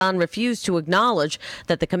refused to acknowledge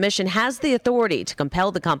that the commission has the authority to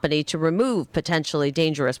compel the company to remove potentially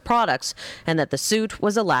dangerous products and that the suit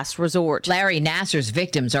was a last resort. Larry Nassar's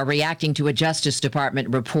victims are reacting to a Justice Department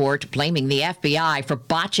report blaming the FBI for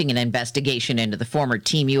botching an investigation into the former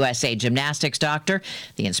Team USA gymnastics doctor.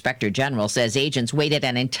 The Inspector General says agents waited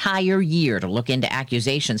an entire year to look into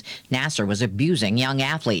accusations Nassar was abusing young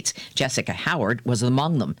athletes. Jessica Howard was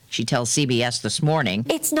among them. She tells CBS This Morning,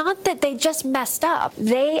 "It's not that they just messed up.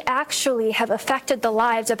 They actually have affected the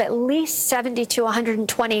lives of at least 70 to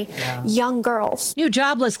 120 young girls." New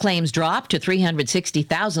jobless claims dropped to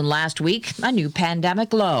 360,000 last week, a new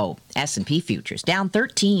pandemic low. S&P futures down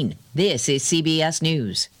 13. This is CBS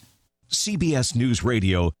News. CBS News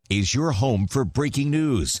Radio is your home for breaking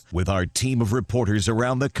news. With our team of reporters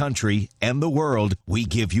around the country and the world, we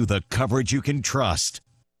give you the coverage you can trust.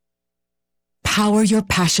 Power your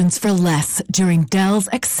passions for less during Dell's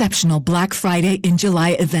exceptional Black Friday in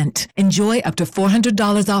July event. Enjoy up to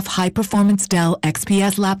 $400 off high-performance Dell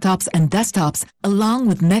XPS laptops and desktops, along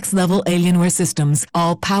with next-level Alienware systems,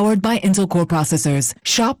 all powered by Intel Core processors.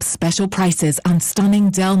 Shop special prices on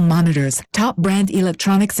stunning Dell monitors, top brand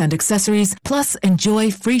electronics and accessories, plus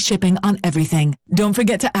enjoy free shipping on everything. Don't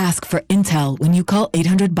forget to ask for Intel when you call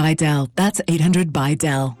 800-BY-DELL. That's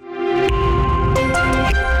 800-BY-DELL.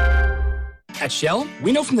 At Shell,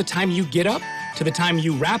 we know from the time you get up to the time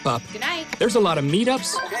you wrap up, good night, there's a lot of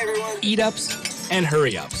meetups, eat-ups, and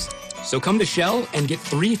hurry-ups. So come to Shell and get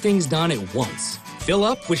 3 things done at once. Fill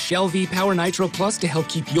up with Shell V-Power Nitro Plus to help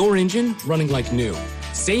keep your engine running like new.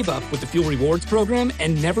 Save up with the Fuel Rewards program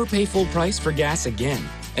and never pay full price for gas again.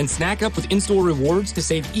 And snack up with in-store rewards to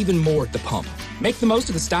save even more at the pump. Make the most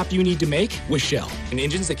of the stop you need to make with Shell. And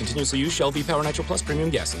engines that continuously use Shell V-Power Nitro Plus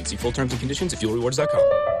premium gasoline. See full terms and conditions at fuelrewards.com.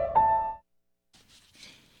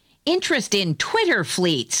 Interest in Twitter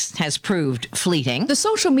fleets has proved fleeting. The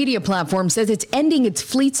social media platform says it's ending its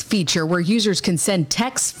fleets feature where users can send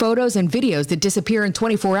texts, photos, and videos that disappear in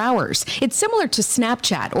 24 hours. It's similar to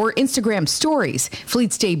Snapchat or Instagram stories.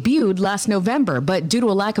 Fleets debuted last November, but due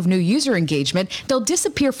to a lack of new user engagement, they'll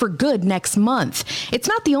disappear for good next month. It's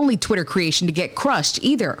not the only Twitter creation to get crushed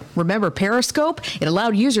either. Remember Periscope? It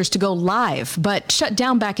allowed users to go live, but shut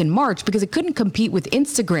down back in March because it couldn't compete with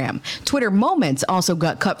Instagram. Twitter Moments also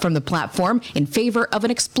got cut from the platform in favor of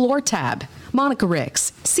an Explore tab. Monica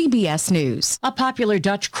Ricks, CBS News. A popular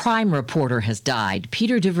Dutch crime reporter has died.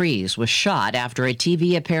 Peter de Vries was shot after a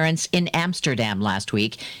TV appearance in Amsterdam last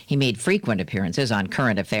week. He made frequent appearances on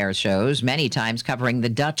current affairs shows, many times covering the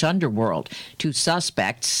Dutch underworld. 2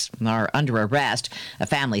 suspects are under arrest. A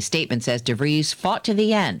family statement says de Vries fought to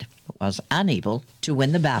the end, but was unable to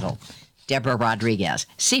win the battle. Deborah Rodriguez,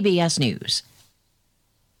 CBS News.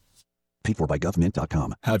 Paid for by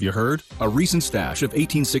government.com. Have you heard? A recent stash of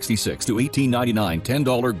 1866 to 1899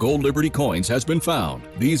 $10 gold Liberty coins has been found.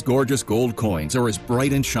 These gorgeous gold coins are as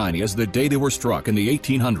bright and shiny as the day they were struck in the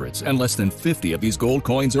 1800s, and less than 50 of these gold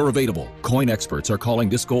coins are available. Coin experts are calling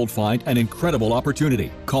this gold find an incredible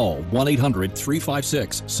opportunity. Call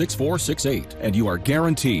 1-800-356-6468 and you are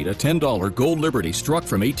guaranteed a $10 gold Liberty struck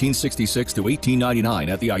from 1866 to 1899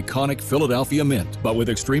 at the iconic Philadelphia Mint. But with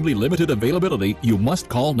extremely limited availability, you must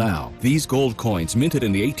call now. These gold coins minted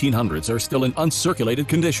in the 1800s are still in uncirculated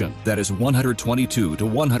condition. That is 122 to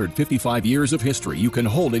 155 years of history you can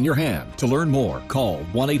hold in your hand. To learn more, call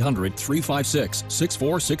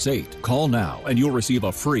 1-800-356-6468. Call now and you'll receive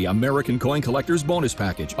a free American Coin Collector's Bonus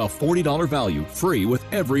Package, a $40 value, free with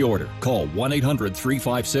every order. Call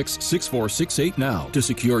 1-800-356-6468 now to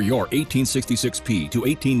secure your 1866p to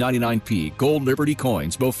 1899p gold Liberty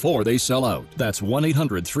coins before they sell out. That's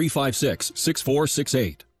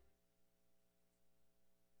 1-800-356-6468.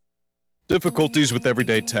 Difficulties with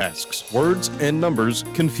everyday tasks, words and numbers,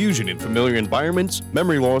 confusion in familiar environments,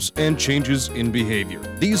 memory loss, and changes in behavior.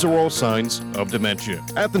 These are all signs of dementia.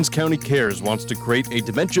 Athens County Cares wants to create a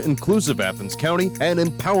dementia-inclusive Athens County and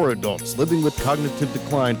empower adults living with cognitive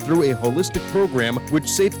decline through a holistic program which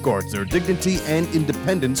safeguards their dignity and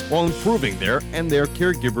independence while improving their and their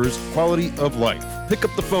caregivers' quality of life. Pick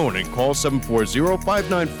up the phone and call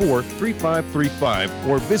 740-594-3535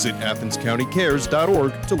 or visit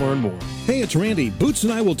athenscountycares.org to learn more. Hey, it's Randy. Boots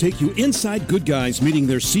and I will take you inside Good Guys, meeting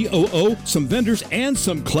their COO, some vendors, and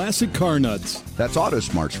some classic car nuts. That's Auto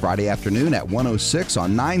Smarts, Friday afternoon at 106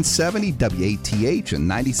 on 970 WATH and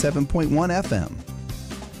 97.1 FM.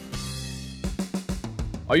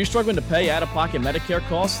 Are you struggling to pay out-of-pocket Medicare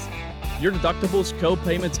costs? your deductibles,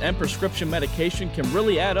 co-payments, and prescription medication can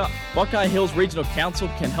really add up. Buckeye Hills Regional Council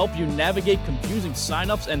can help you navigate confusing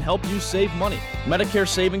sign-ups and help you save money. Medicare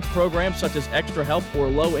savings programs such as Extra Help or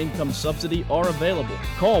Low-Income Subsidy are available.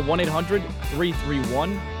 Call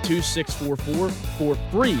 1-800-331-2644 for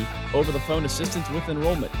free over-the-phone assistance with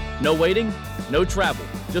enrollment. No waiting, no travel,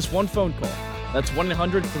 just one phone call. That's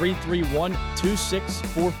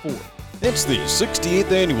 1-800-331-2644. It's the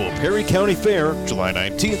 68th Annual Perry County Fair, July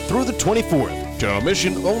 19th through the 24th. General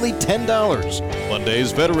admission only $10. Monday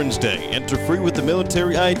is Veterans Day. Enter free with the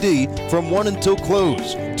military ID from 1 until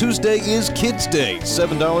close. Tuesday is Kids Day.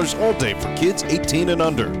 $7 all day for kids 18 and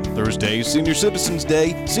under. Thursday is Senior Citizens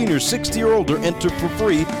Day. Seniors 60 or older enter for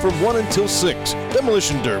free from 1 until 6.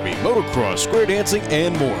 Demolition Derby, motocross, square dancing,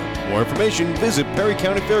 and more. For more information, visit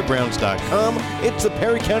PerryCountyFairgrounds.com. It's the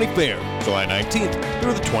Perry County Fair, July 19th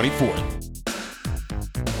through the 24th.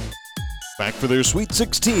 Back for their Sweet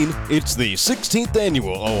 16, it's the 16th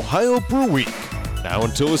Annual Ohio Brew Week. Now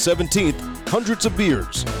until the 17th, hundreds of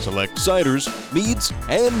beers, select ciders, meads,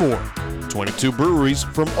 and more. 22 breweries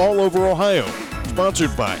from all over Ohio.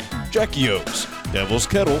 Sponsored by Jackie O's, Devil's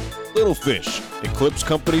Kettle, Little Fish, Eclipse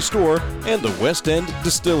Company Store, and the West End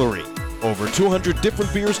Distillery. Over 200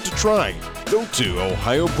 different beers to try. Go to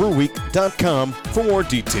ohiobrewweek.com for more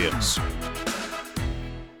details.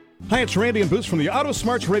 Hi, it's Randy and Boots from the Auto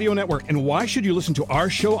Smarts Radio Network. And why should you listen to our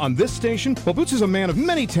show on this station? Well, Boots is a man of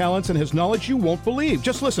many talents and has knowledge you won't believe.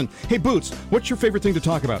 Just listen. Hey, Boots, what's your favorite thing to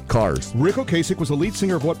talk about? Cars. Rick Ocasek was the lead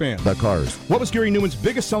singer of what band? The Cars. What was Gary Newman's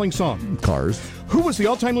biggest selling song? Cars. Who was the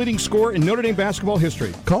all-time leading scorer in Notre Dame basketball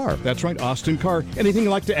history? Car. That's right, Austin Carr. Anything you'd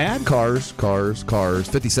like to add? Cars.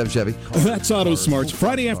 57 Chevy. That's Auto Smarts,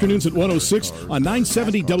 Friday afternoons at 106 on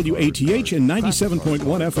 970 WATH and 97.1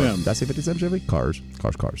 FM. Did I say 57 Chevy? Cars.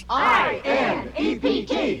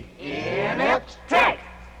 INEPT, Inept Tech.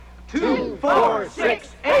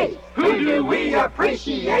 2468. Who do we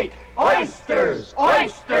appreciate? Oysters,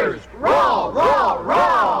 oysters, raw, raw,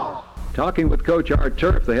 raw. Talking with Coach Art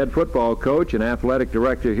Turf, the head football coach and athletic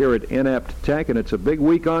director here at Inept Tech, and it's a big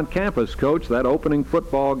week on campus, Coach. That opening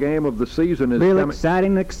football game of the season is real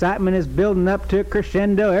exciting. The excitement is building up to a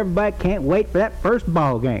crescendo. Everybody can't wait for that first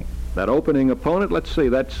ball game. That opening opponent, let's see,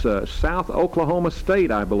 that's South Oklahoma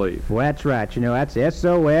State, I believe. Well, that's right. You know, that's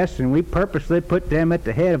SOS, and we purposely put them at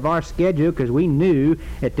the head of our schedule because we knew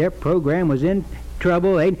that their program was in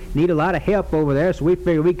trouble. They need a lot of help over there, so we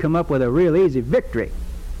figured we'd come up with a real easy victory.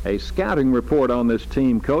 A scouting report on this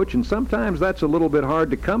team, Coach, and sometimes that's a little bit hard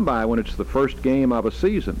to come by when it's the first game of a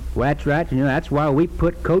season. Well, that's right. You know, that's why we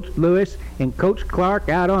put Coach Lewis and Coach Clark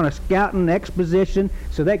out on a scouting exposition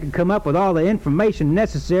so they could come up with all the information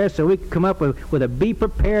necessary so we could come up with a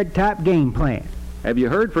be-prepared type game plan. Have you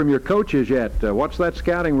heard from your coaches yet? What's that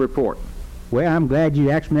scouting report? Well, I'm glad you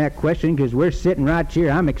asked me that question because we're sitting right here.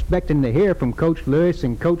 I'm expecting to hear from Coach Lewis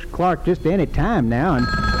and Coach Clark just any time now. And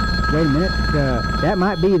wait a minute, that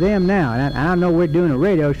might be them now. And I know we're doing a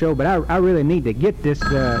radio show, but I really need to get this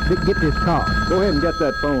call. Go ahead and get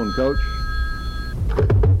that phone, Coach.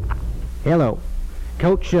 Hello,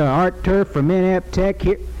 Coach Art Turf from Inept Tech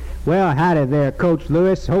here. Well, howdy there, Coach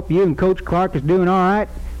Lewis. Hope you and Coach Clark is doing all right.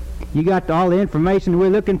 You got all the information we're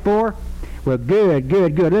looking for? Well, good.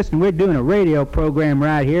 Listen, we're doing a radio program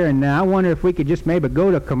right here, and I wonder if we could just maybe go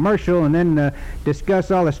to commercial and then discuss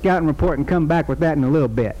all the scouting report and come back with that in a little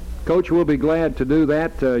bit. Coach, we'll be glad to do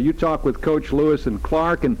that. You talk with Coach Lewis and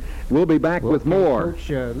Clark, and we'll be back with more. Coach,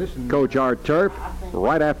 listen. Coach Art Turf,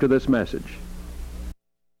 right after this message.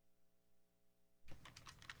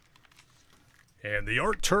 And the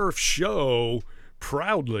Art Turf Show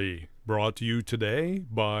proudly brought to you today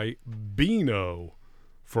by Beano.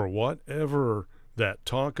 For whatever that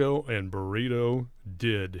taco and burrito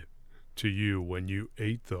did to you when you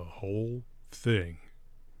ate the whole thing.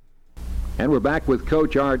 And we're back with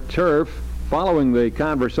Coach Art Turf following the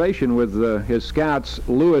conversation with his scouts,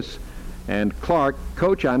 Lewis and Clark.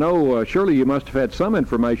 Coach, I know surely you must have had some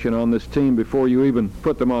information on this team before you even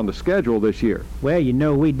put them on the schedule this year. Well, you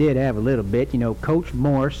know, we did have a little bit. You know, Coach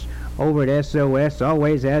Morse over at SOS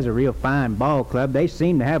always has a real fine ball club. They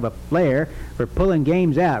seem to have a flair for pulling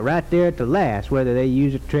games out right there at the last, whether they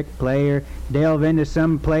use a trick play or delve into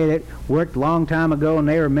some play that worked a long time ago and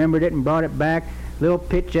they remembered it and brought it back. Little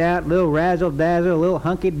pitch out, little razzle-dazzle, a little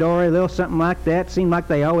hunky-dory, a little something like that. Seemed like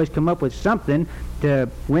they always come up with something to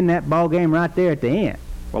win that ball game right there at the end.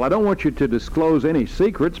 Well, I don't want you to disclose any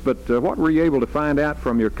secrets, but what were you able to find out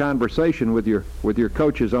from your conversation with your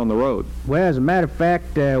coaches on the road? Well, as a matter of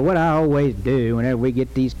fact, what I always do whenever we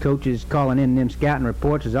get these coaches calling in them scouting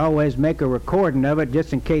reports is always make a recording of it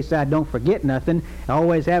just in case I don't forget nothing. I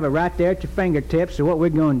always have it right there at your fingertips. So what we're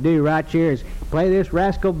going to do right here is play this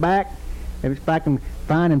rascal back. If I can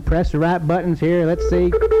find and press the right buttons here, let's see.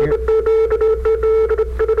 Here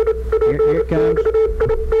it comes.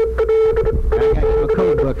 I got my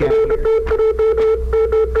code book out here.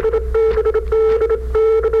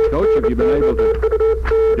 Coach, have you been able to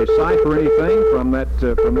decipher anything from that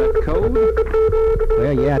code?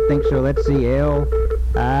 Well, yeah, I think so. Let's see.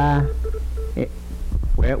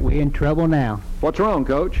 Well, we're in trouble now. What's wrong,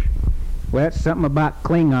 Coach? Well, it's something about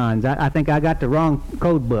Klingons. I think I got the wrong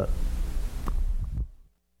code book.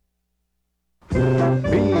 Be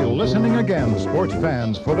listening again, sports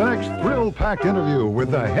fans, for the next thrill-packed interview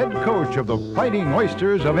with the head coach of the Fighting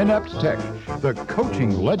Oysters of Inept Tech, the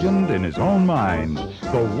coaching legend in his own mind,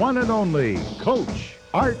 the one and only Coach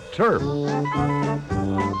Art Turf.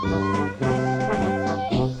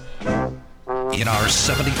 In our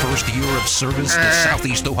 71st year of service to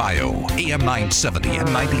Southeast Ohio, AM 970 and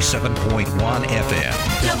 97.1 FM.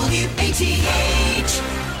 WATH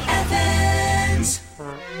Athens.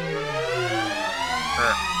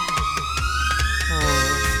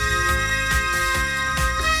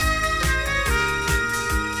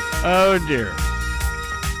 Oh dear.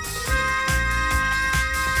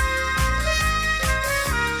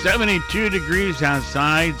 "72 degrees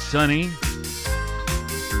outside, sunny.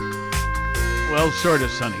 Well, sort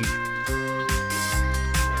of sunny.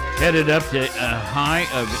 Headed up to a high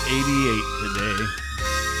of 88 today.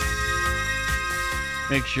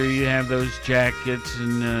 Make sure you have those jackets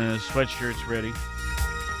and sweatshirts ready.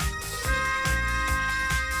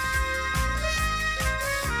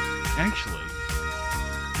 Actually,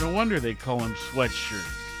 no wonder they call them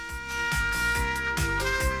sweatshirts.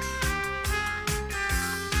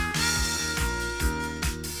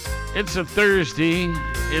 It's a Thursday.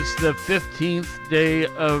 It's the 15th day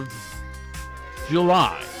of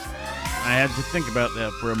July. I had to think about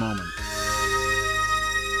that for a moment.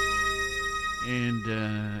 And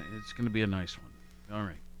it's going to be a nice one. All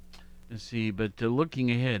right. Let's see. But looking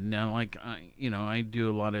ahead now, like, I do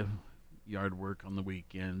a lot of yard work on the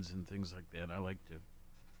weekends and things like that. I like to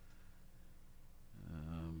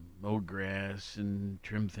mow grass and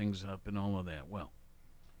trim things up and all of that. Well,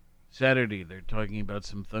 Saturday they're talking about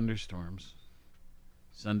some thunderstorms.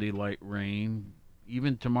 Sunday light rain.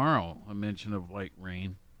 Even tomorrow a mention of light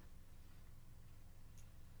rain.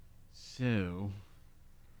 So,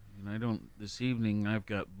 and this evening I've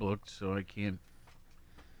got booked, so I can't.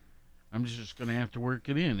 I'm just going to have to work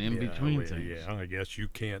it in between things. Yeah, I guess you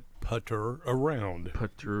can't putter around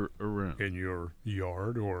in your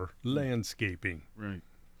yard or landscaping. Right.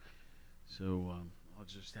 So I'll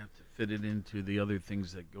just have to fit it into the other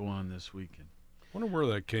things that go on this weekend. Wonder where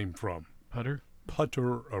that came from. Putter?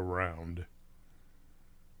 Putter around.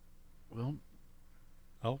 Well,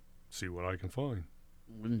 I'll see what I can find.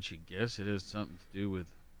 Wouldn't you guess it has something to do with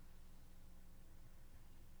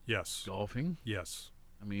golfing? Yes.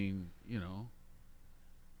 I mean,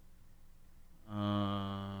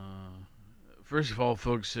 first of all,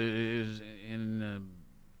 folks, this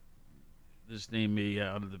name may be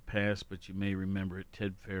out of the past, but you may remember it,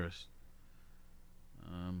 Ted Ferris.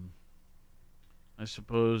 I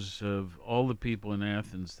suppose of all the people in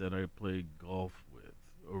Athens that I played golf with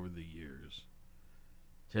over the years,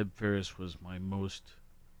 Ted Ferris was my most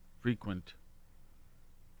frequent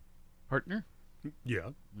partner.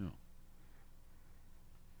 Yeah.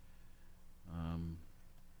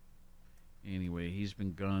 Anyway, he's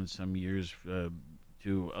been gone some years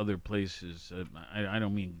to other places. I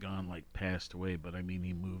don't mean gone like passed away, but I mean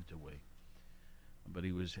he moved away. But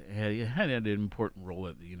he had an important role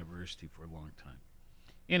at the university for a long time.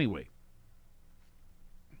 Anyway,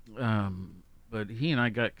 but he and I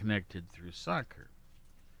got connected through soccer.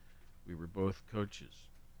 We were both coaches.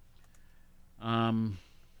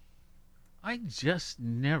 I just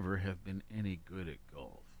never have been any good at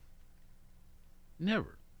golf.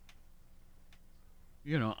 Never.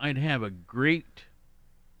 I'd have a great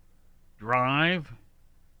drive,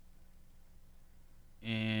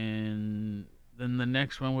 and then the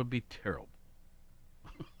next one would be terrible.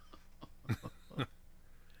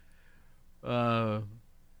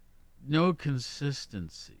 No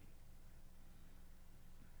consistency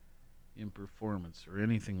in performance or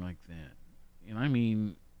anything like that. And I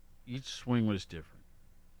mean, each swing was different.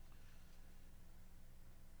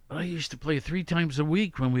 But I used to play 3 times a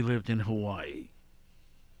week when we lived in Hawaii.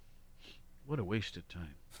 What a waste of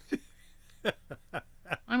time.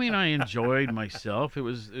 I mean, I enjoyed myself. It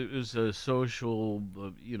was a social,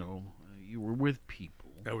 you were with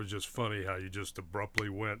people. That was just funny how you just abruptly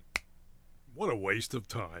went, what a waste of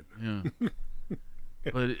time. Yeah.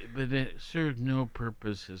 but it served no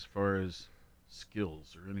purpose as far as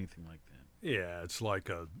skills or anything like that. Yeah, it's like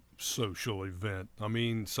a social event. I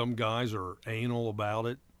mean, some guys are anal about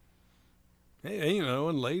it. Hey,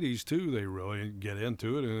 and ladies too, they really get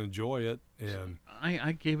into it and enjoy it. And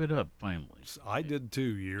I gave it up finally. I did too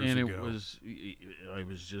years ago. And it was, I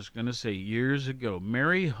was just going to say, years ago,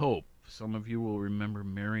 Mary Hope. Some of you will remember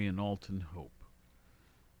Mary and Alton Hope.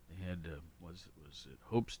 They had, was it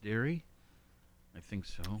Hope's Dairy? I think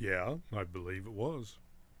so. Yeah, I believe it was.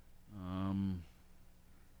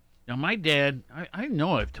 Now, my dad, I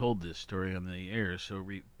know I've told this story on the air, so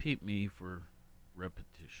repeat me for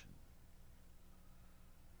repetition.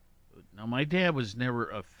 Now, my dad was never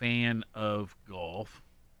a fan of golf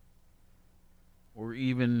or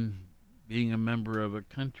even being a member of a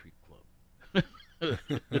country club.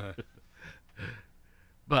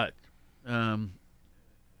 But,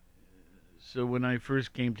 so when I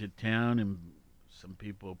first came to town and some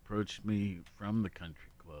people approached me from the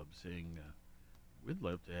country club saying, we'd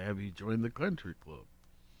love to have you join the country club.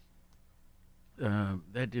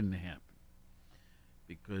 That didn't happen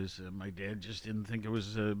because my dad just didn't think it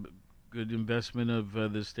was a good investment of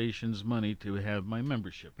the station's money to have my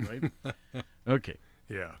membership, right? Okay.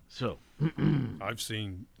 Yeah. So I've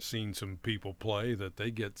seen some people play that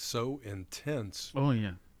they get so intense. Oh,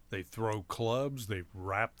 yeah. They throw clubs. They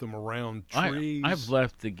wrap them around trees. I've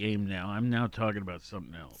left the game now. I'm now talking about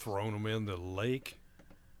something else. Thrown them in the lake.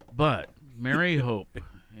 But Mary Hope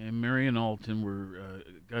and Marion Alton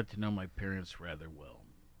got to know my parents rather well.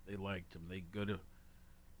 They liked them. They'd go to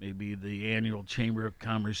maybe the annual Chamber of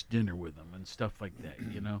Commerce dinner with them and stuff like that,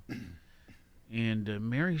 And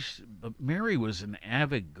Mary was an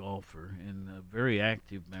avid golfer and a very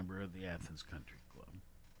active member of the Athens Country Club.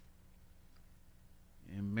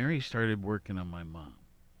 And Mary started working on my mom.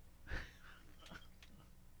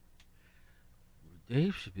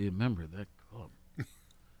 Dave should be a member of that club.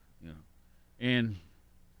 And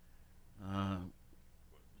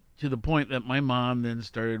to the point that my mom then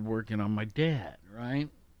started working on my dad, right?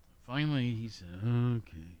 Finally, he said,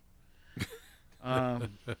 okay.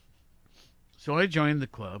 So I joined the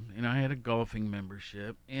club, and I had a golfing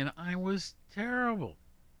membership, and I was terrible.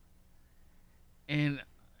 And,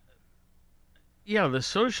 yeah, the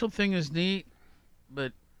social thing is neat,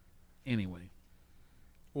 but anyway.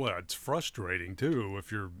 Well, it's frustrating, too,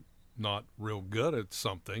 if you're not real good at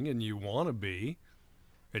something and you want to be,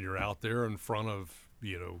 and you're out there in front of,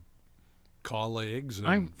 colleagues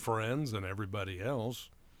and friends and everybody else.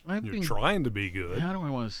 You're trying to be good. How do I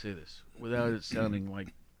want to say this without it sounding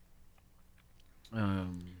like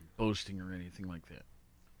boasting or anything like that?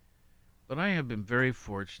 But I have been very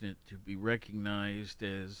fortunate to be recognized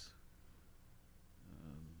as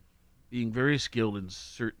being very skilled in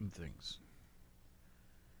certain things.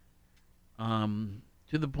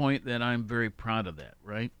 To the point that I'm very proud of that,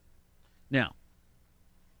 right? Now,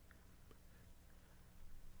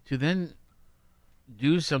 to then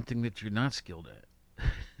do something that you're not skilled at,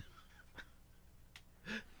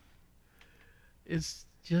 it's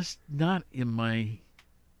just not in my...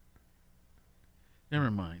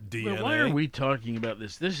 Never mind. DNA? Well, why are we talking about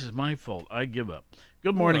this? This is my fault. I give up.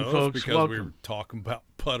 Good morning, folks. Because welcome. we were talking about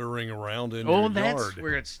puttering around in your yard. Oh, that's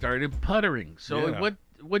where it started, puttering. So Yeah.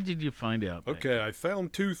 What did you find out? Okay, I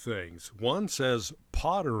found two things. One says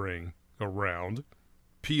pottering around,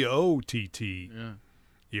 P-O-T-T-E-R-I-N-G.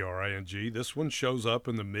 This one shows up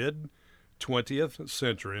in the mid-20th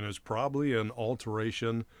century and is probably an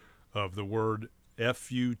alteration of the word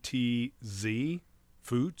F-U-T-Z,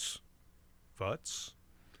 futs.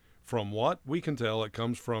 From what we can tell, it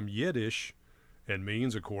comes from Yiddish and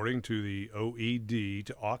means, according to the OED,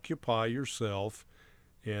 to occupy yourself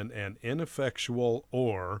in an ineffectual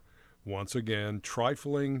or, once again,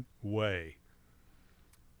 trifling way.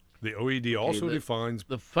 The OED also defines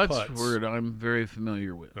the futz word I'm very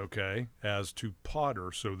familiar with. Okay, as to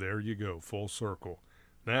potter. So there you go, full circle.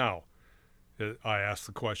 Now, I asked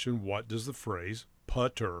the question, what does the phrase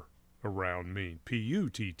putter around mean?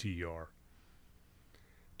 P-U-T-T-R.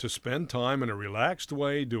 To spend time in a relaxed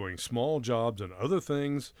way doing small jobs and other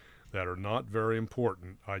things that are not very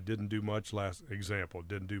important. I didn't do much last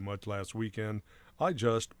weekend. I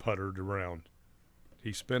just puttered around.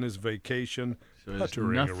 He spent his vacation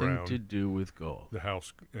puttering around. So it has nothing to do with golf. The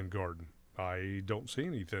house and garden. I don't see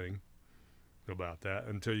anything about that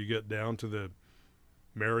until you get down to the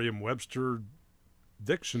Merriam-Webster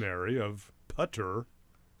dictionary of putter.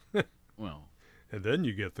 Well. And then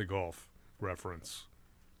you get the golf reference.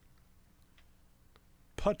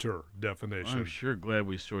 putter definition. I'm sure glad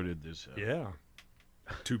we sorted this out. Yeah.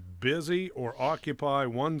 To busy or occupy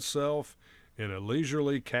oneself in a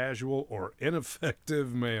leisurely, casual, or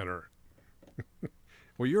ineffective manner.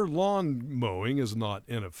 Well, your lawn mowing is not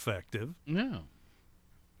ineffective. No.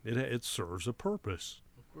 It serves a purpose.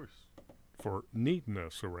 Of course. For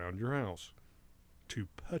neatness around your house. To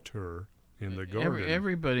putter in the garden.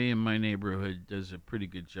 Everybody in my neighborhood does a pretty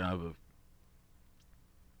good job of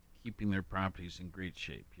keeping their properties in great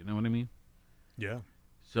shape. You know what I mean? Yeah.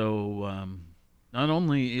 So not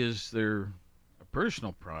only is there a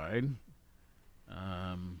personal pride,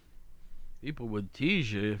 people would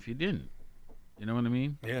tease you if you didn't. You know what I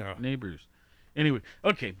mean? Yeah. Neighbors. Anyway,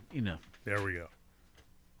 okay, enough. There we go.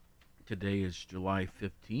 Today is July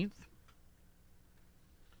 15th.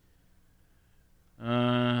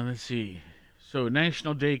 Let's see. So,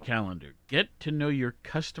 National Day Calendar. Get to know your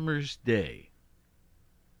customers' day.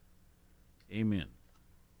 Amen.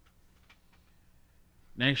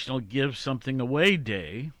 National Give Something Away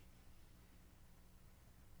Day.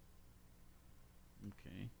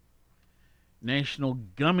 Okay. National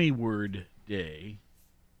Gummy Word Day.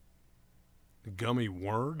 Gummy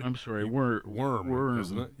word? I'm sorry, worm,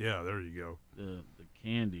 isn't it? Yeah, there you go. The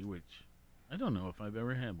candy, which I don't know if I've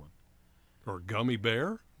ever had one. Or gummy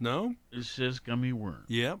bear? No? It says gummy worm.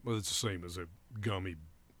 Yeah, well, it's the same as a gummy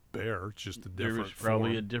bear. It's just a different There's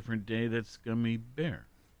probably form. a different day that's gummy bear.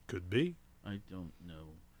 Could be. I don't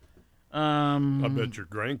know. I bet your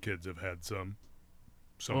grandkids have had some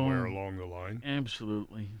somewhere along the line.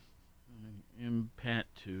 Absolutely. And Pat,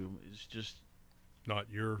 too, is just...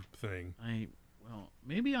 Not your thing. Well,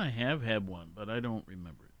 maybe I have had one, but I don't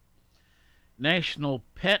remember it. National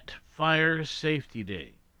Pet Fire Safety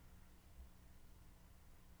Day.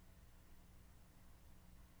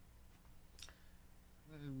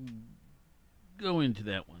 Go into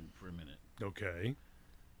that one for a minute. Okay.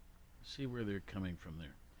 See where they're coming from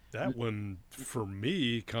there. That one, for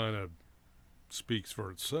me, kind of speaks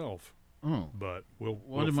for itself. Oh. But we'll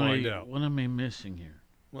find out. What am I missing here?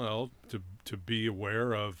 Well, to be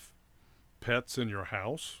aware of pets in your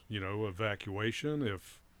house, evacuation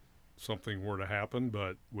if something were to happen,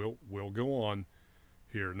 but we'll go on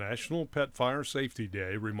here. National Pet Fire Safety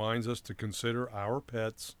Day reminds us to consider our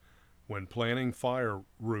pets when planning fire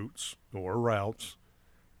routes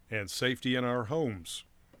and safety in our homes.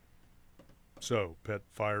 So, pet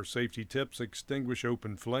fire safety tips: extinguish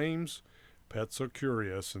open flames. Pets are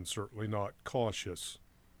curious and certainly not cautious.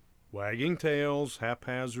 Wagging tails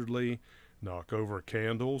haphazardly, knock over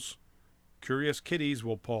candles. Curious kitties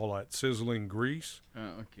will paw at sizzling grease,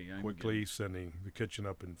 quickly sending the kitchen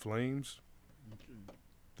up in flames. Okay.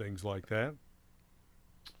 Things like that.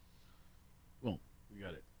 Well, we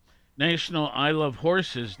got it. National I Love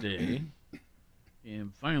Horses Day.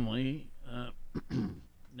 And finally,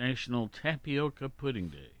 National Tapioca Pudding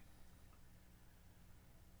Day.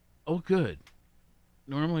 Oh, good.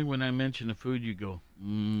 Normally when I mention a food, you go,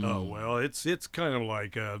 Oh, well, it's kind of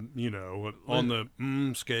like, on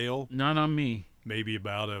the scale. Not on me. Maybe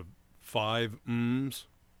about a 5 on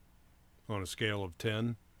a scale of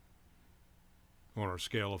 10. On a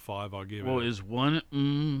scale of 5, I'll give it. Well, is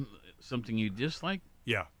one something you dislike?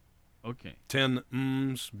 Yeah. Okay.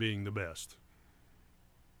 10 being the best.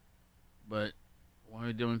 But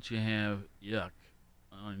why don't you have yuck?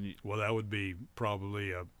 Well, that would be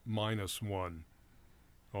probably a -1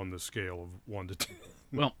 on the scale of 1 to 10.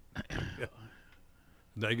 Well,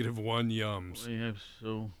 -1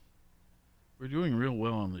 yums. We're doing real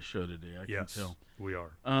well on the show today. I Yes, can tell. we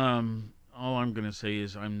are. All I'm going to say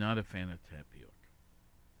is I'm not a fan of tapioca.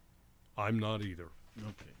 I'm not either.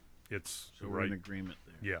 Okay. So we're in agreement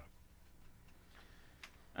there. Yeah.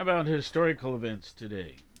 How about historical events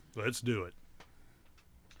today? Let's do it.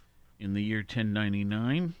 In the year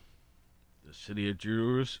 1099, the city of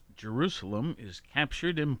Jerusalem is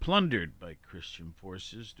captured and plundered by Christian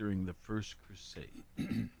forces during the First Crusade.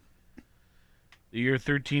 The year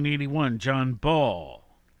 1381, John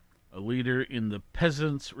Ball, a leader in the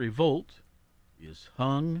Peasants' Revolt, is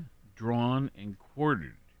hung, drawn, and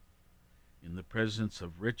quartered in the presence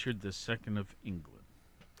of Richard II of England.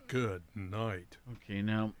 Good night. Okay,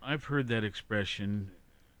 now, I've heard that expression,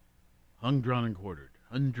 hung, drawn, and quartered.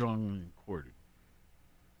 Hung, drawn, and quartered.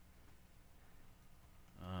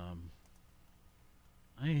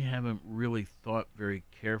 I haven't really thought very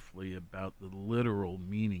carefully about the literal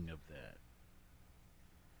meaning of that.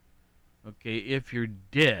 Okay, if you're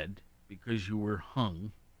dead because you were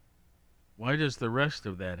hung, why does the rest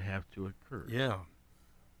of that have to occur? Yeah.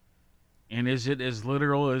 And is it as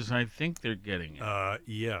literal as I think they're getting it?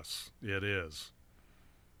 Yes, it is.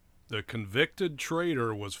 The convicted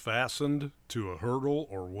traitor was fastened to a hurdle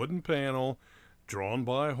or wooden panel drawn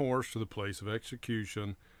by a horse to the place of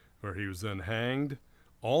execution, where he was then hanged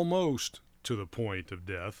almost to the point of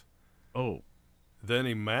death. Oh. Then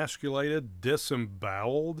emasculated,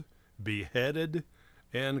 disemboweled, beheaded,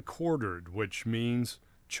 and quartered, which means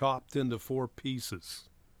chopped into 4 pieces.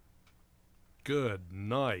 Good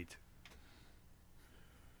night.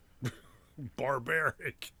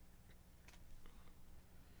 Barbaric.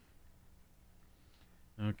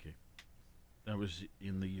 Okay. That was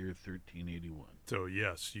in the year 1381. So,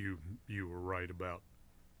 yes, you were right about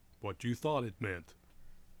what you thought it meant.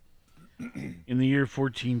 In the year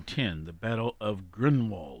 1410, the Battle of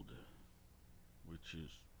Grunwald, which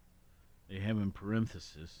is, they have in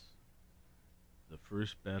parenthesis, the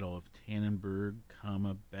First Battle of Tannenberg,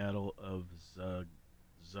 Battle of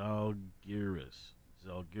Zalgiris.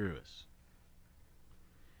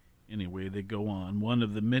 Anyway, they go on. One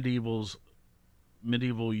of the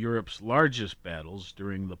medieval Europe's largest battles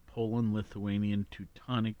during the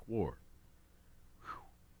Poland-Lithuanian-Teutonic War. Whew.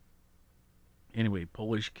 Anyway,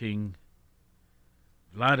 Polish King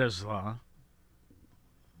Władysław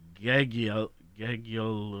Jagiel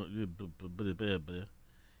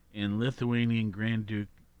and Lithuanian Grand Duke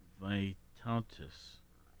Vytautas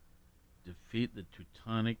defeat the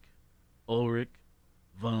Teutonic Ulrich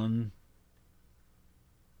von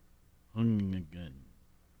Hungern.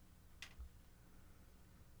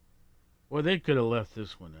 Well, they could have left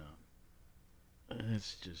this one out.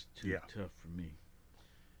 It's just too tough for me.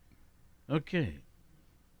 Okay.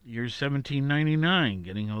 Year 1799,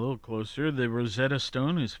 getting a little closer. The Rosetta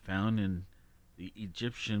Stone is found in the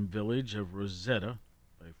Egyptian village of Rosetta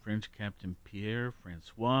by French Captain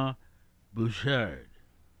Pierre-François Bouchard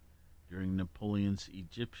during Napoleon's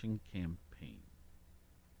Egyptian campaign.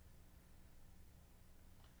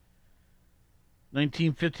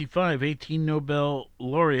 1955, 18 Nobel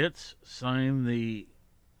laureates signed the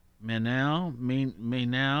Mainau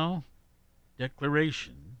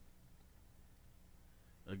Declaration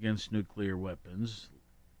against nuclear weapons,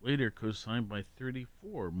 later co-signed by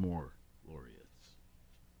 34 more laureates.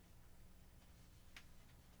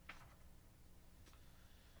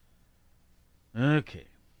 Okay.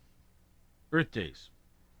 Birthdays.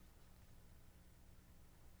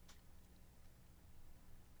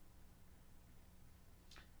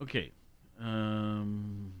 Okay.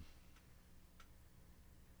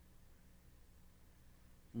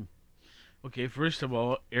 Okay, first of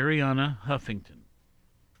all, Arianna Huffington.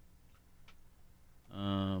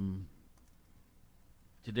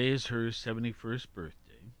 Today is her 71st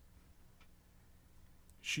birthday.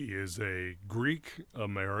 She is a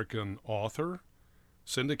Greek-American author,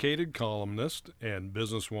 syndicated columnist, and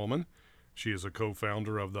businesswoman. She is a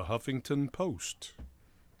co-founder of the Huffington Post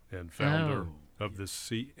and founder of the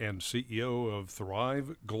CEO of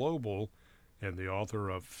Thrive Global and the author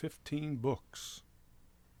of 15 books.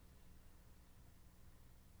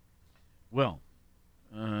 Well,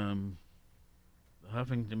 the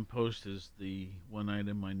Huffington Post is the one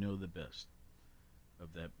item I know the best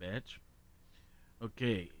of that batch.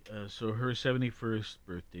 Okay, so her 71st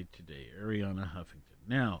birthday today, Arianna Huffington.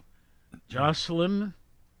 Now, Jocelyn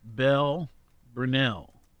Bell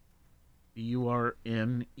Burnell, Burnell.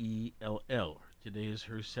 Today is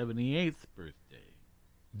her 78th birthday.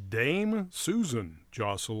 Dame Susan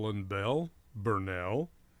Jocelyn Bell Burnell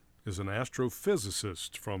is an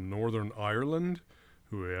astrophysicist from Northern Ireland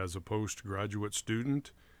who, as a postgraduate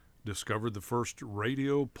student, discovered the first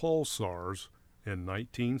radio pulsars in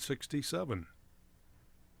 1967.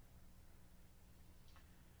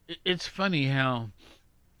 It's funny how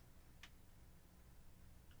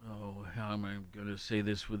am I going to say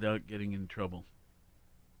this without getting in trouble?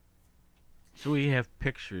 So we have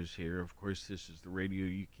pictures here. Of course, this is the radio.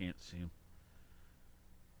 You can't see them.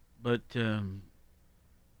 But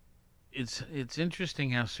it's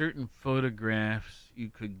interesting how certain photographs, you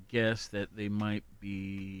could guess that they might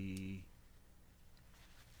be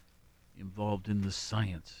involved in the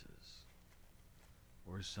sciences,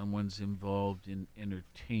 or someone's involved in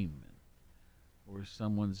entertainment, or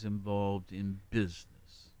someone's involved in business.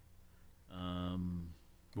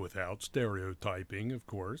 Without stereotyping, of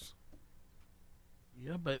course.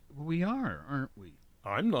 Yeah, but we are, aren't we?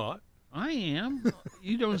 I'm not. I am.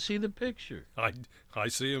 You don't see the picture. I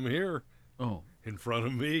see him here. Oh. In front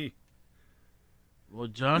of me. Well,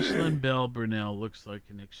 Jocelyn Bell Burnell looks like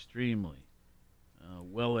an extremely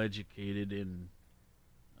well-educated and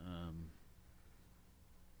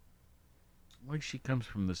like she comes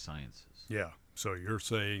from the sciences. Yeah, so you're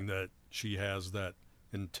saying that she has that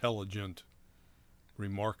intelligent,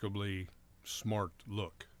 remarkably smart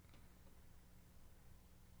look.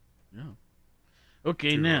 Yeah.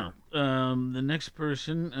 Okay, now, the next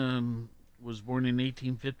person was born in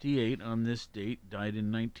 1858 on this date, died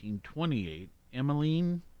in 1928.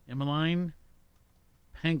 Emmeline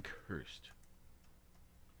Pankhurst.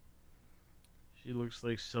 She looks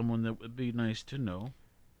like someone that would be nice to know.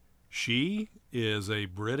 She is a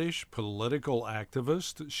British political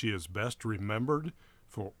activist. She is best remembered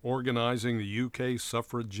for organizing the UK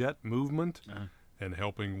suffragette movement and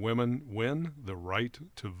helping women win the right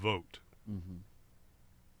to vote. Mm-hmm.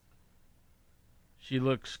 She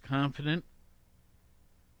looks confident.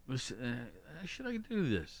 Should I do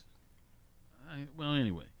this? Well,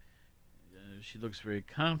 anyway. She looks very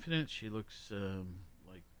confident. She looks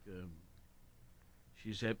like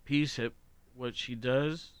she's at peace at what she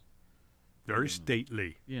does. Very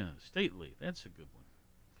stately. Yeah, stately. That's a good one.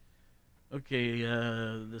 Okay,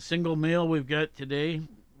 the single male we've got today,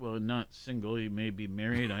 well, not single, he may be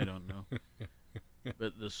married, I don't know.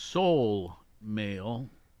 But the sole male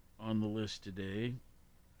on the list today.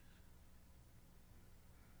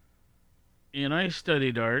 And I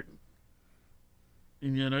studied art,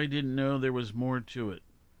 and yet I didn't know there was more to it.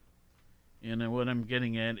 And what I'm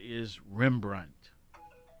getting at is Rembrandt.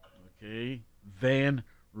 Okay? Van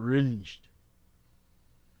Rijn.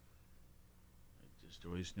 I just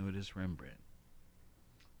always knew it as Rembrandt.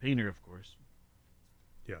 Painter, of course.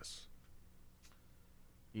 Yes.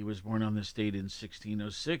 He was born on this date in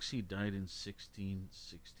 1606. He died in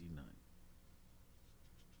 1669.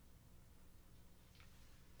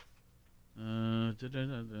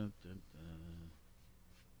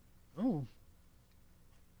 Oh,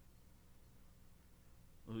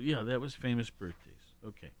 yeah, that was famous birthdays.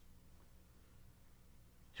 Okay.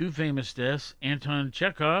 Two famous deaths. Anton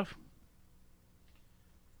Chekhov.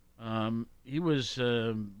 He was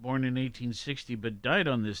born in 1860, but died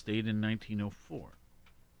on this date in 1904.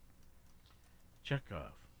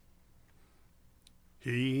 Chekhov.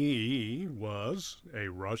 He was a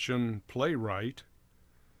Russian playwright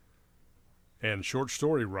and short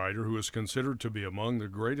story writer who is considered to be among the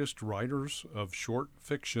greatest writers of short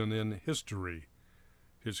fiction in history.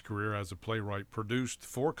 His career as a playwright produced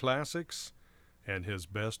 4 classics, and his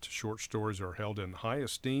best short stories are held in high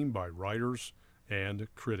esteem by writers and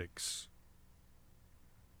critics.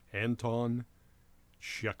 Anton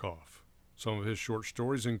Chekhov. Some of his short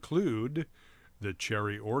stories include The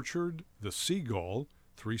Cherry Orchard, The Seagull,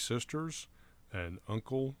 Three Sisters, and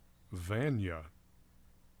Uncle Vanya.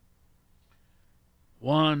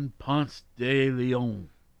 Juan Ponce de Leon.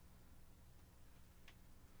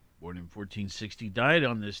 Born in 1460, died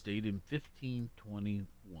on this date in 1521.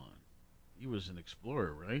 He was an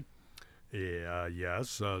explorer, right? Yeah,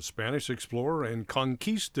 yes, Spanish explorer and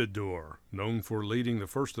conquistador, known for leading the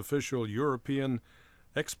first official European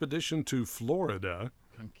expedition to Florida.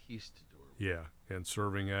 Conquistador. Yeah, and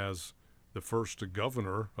serving as the first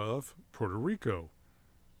governor of Puerto Rico.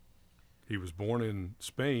 He was born in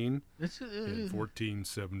Spain in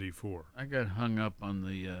 1474. I got hung up on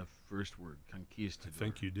the first word, conquistador. I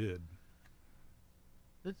think you did.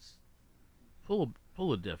 Let's pull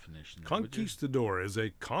a definition. Conquistador is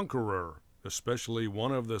a conqueror, especially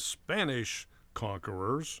one of the Spanish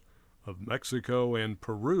conquerors of Mexico and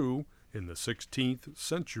Peru in the 16th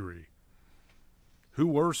century. Who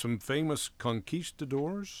were some famous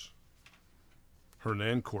conquistadors?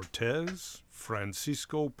 Hernan Cortez,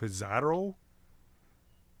 Francisco Pizarro.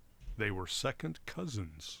 They were second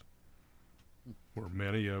cousins, where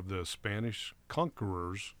many of the Spanish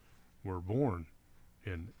conquerors were born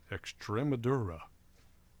in Extremadura.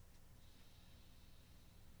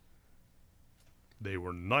 They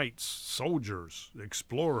were knights, soldiers,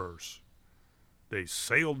 explorers. They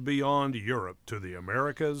sailed beyond Europe to the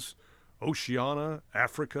Americas, Oceania,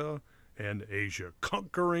 Africa, and Asia,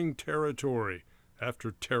 conquering territory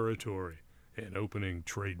after territory and opening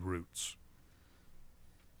trade routes.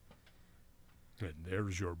 And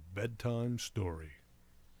there's your bedtime story.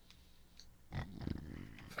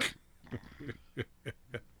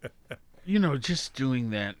 You know, just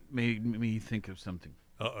doing that made me think of something.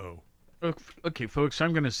 Uh-oh. Okay, folks,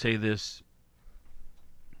 I'm going to say this.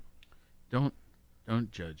 Don't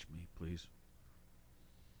judge me, please.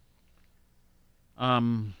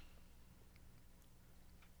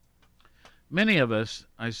 Many of us,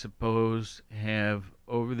 I suppose, have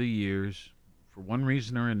over the years, for one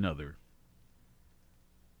reason or another,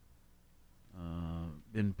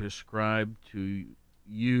 been prescribed to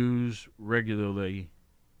use regularly.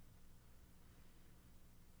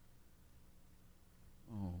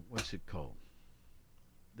 Oh, what's it called?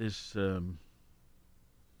 This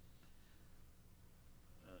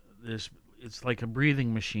it's like a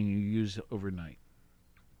breathing machine you use overnight.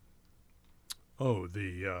 Oh,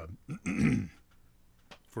 the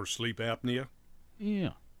for sleep apnea?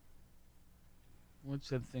 Yeah. What's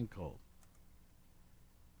that thing called?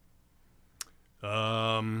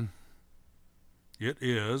 It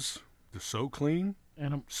is the So Clean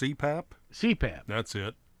And CPAP. CPAP. That's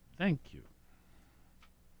it. Thank you.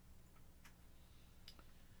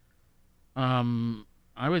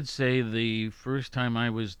 I would say the first time I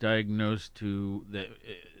was diagnosed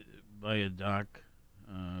by a doc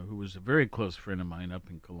who was a very close friend of mine up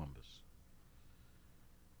in Columbus.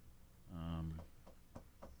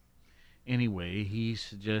 Anyway, he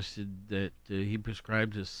suggested that he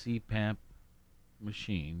prescribed a CPAP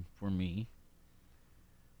machine for me.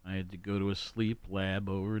 I had to go to a sleep lab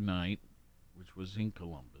overnight, which was in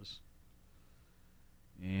Columbus.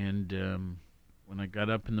 And when I got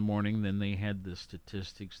up in the morning, then they had the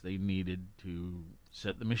statistics they needed to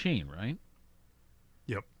set the machine, right?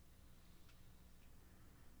 Yep.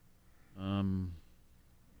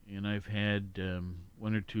 And I've had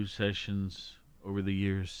one or two sessions over the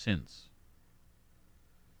years since.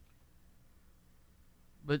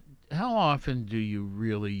 But how often do you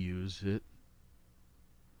really use it?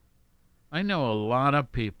 I know a lot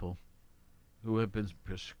of people who have been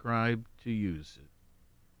prescribed to use it.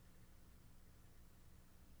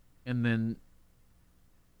 And then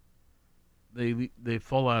they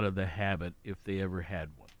fall out of the habit if they ever had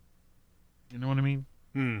one. You know what I mean?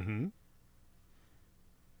 Mm-hmm.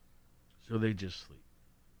 So they just sleep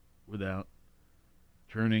without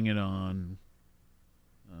turning it on,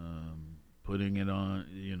 putting it on,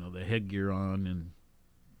 the headgear on and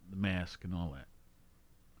the mask and all that.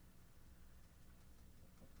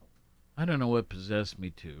 I don't know what possessed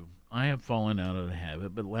me to. I have fallen out of the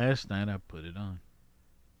habit, but last night I put it on.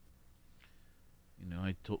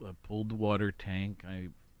 I pulled the water tank. I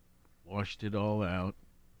washed it all out.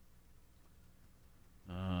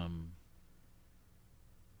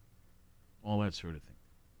 All that sort of thing.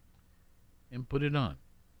 And put it on.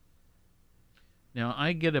 Now,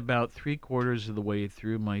 I get about 3/4 of the way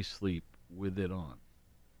through my sleep with it on.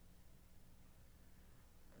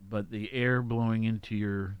 But the air blowing into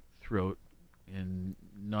your throat and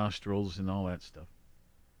nostrils and all that stuff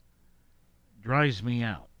dries me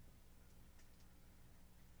out.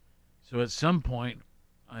 So at some point,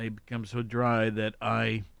 I become so dry that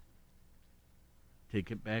I take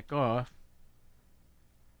it back off,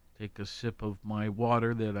 take a sip of my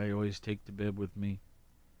water that I always take to bed with me,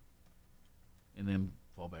 and then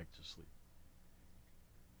fall back to sleep.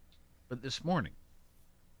 But this morning,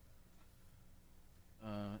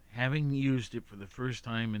 having used it for the first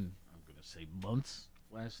time in, I'm going to say months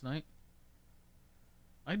last night,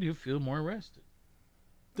 I do feel more rested.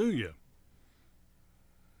 Do you?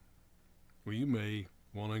 Well, you may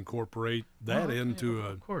want to incorporate that into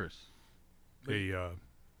of course. a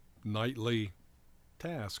nightly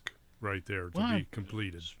task right there to be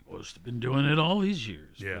completed. Supposed to have been doing it all these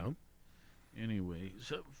years. Yeah. Anyway,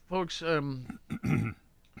 so folks, I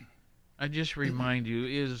just remind you,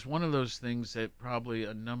 it is one of those things that probably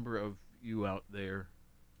a number of you out there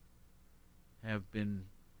have been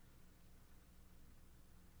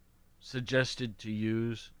suggested to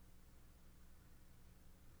use,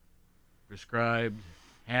 prescribed,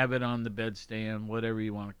 have it on the bedstand, whatever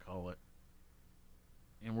you want to call it.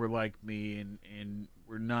 And we're like me, and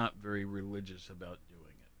we're not very religious about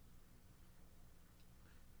doing it.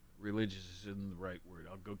 Religious isn't the right word.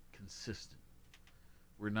 I'll go consistent.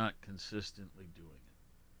 We're not consistently doing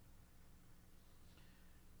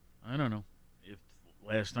it. I don't know if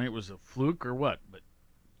last night was a fluke or what, but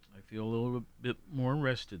I feel a little bit more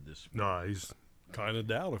rested this morning. Nice. Kind of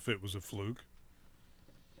doubt if it was a fluke.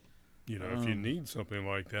 If you need something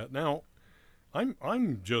like that. Now,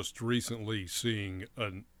 I'm just recently seeing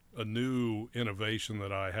a new innovation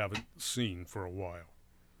that I haven't seen for a while.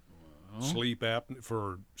 Well, Sleep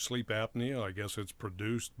apnea, I guess it's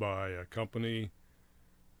produced by a company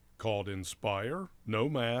called Inspire. No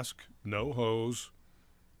mask, no hose,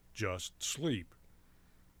 just sleep.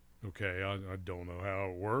 Okay, I don't know how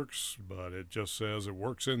it works, but it just says it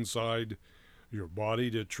works inside your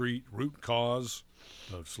body to treat root cause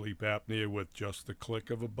of sleep apnea with just the click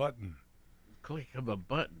of a button. Click of a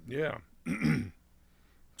button? Yeah.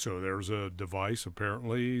 So there's a device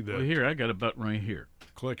apparently that... Well, here, I got a button right here.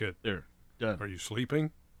 Click it. There, done. Are you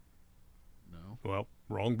sleeping? No. Well,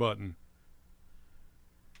 wrong button.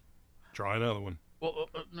 Try another one. Well,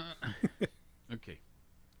 no. Okay.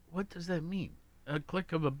 What does that mean? A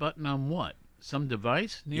click of a button on what? Some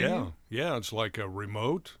device near you? Yeah, it's like a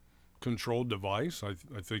remote controlled device. I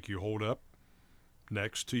think you hold up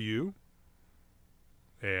next to you.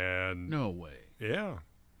 And no way. Yeah.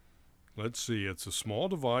 Let's see. It's a small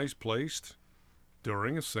device placed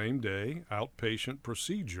during a same-day outpatient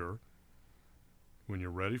procedure. When you're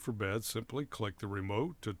ready for bed, simply click the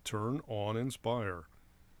remote to turn on Inspire.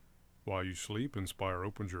 While you sleep, Inspire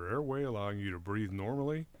opens your airway, allowing you to breathe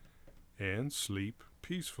normally and sleep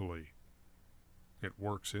peacefully. It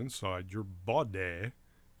works inside your body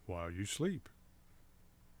while you sleep.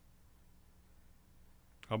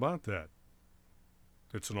 How about that?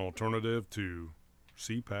 It's an alternative to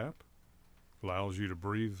CPAP, allows you to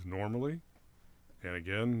breathe normally, and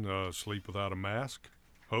again, sleep without a mask,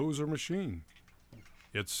 hose, or machine.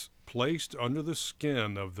 It's placed under the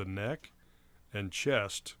skin of the neck and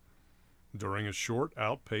chest during a short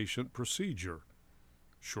outpatient procedure.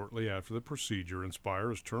 Shortly after the procedure,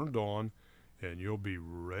 Inspire is turned on, and you'll be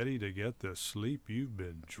ready to get the sleep you've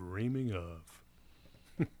been dreaming of.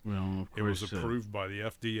 Well, of course, it was approved by the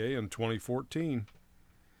FDA in 2014.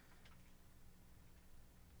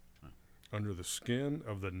 Under the skin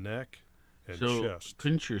of the neck and chest.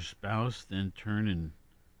 Couldn't your spouse then turn and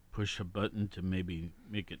push a button to maybe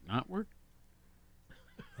make it not work?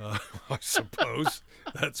 I suppose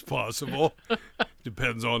that's possible.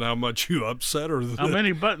 Depends on how much you upset her. How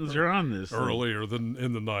many buttons are on this? Earlier than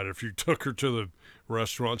in the night. If you took her to the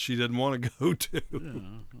restaurant she didn't want to go to.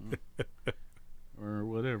 Yeah, or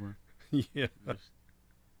whatever. Yeah.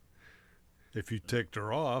 If you ticked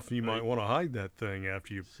her off, you might want to hide that thing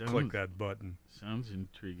after you click that button. Sounds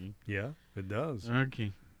intriguing. Yeah, it does.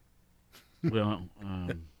 Okay. Well,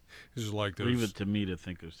 this is like those, leave it to me to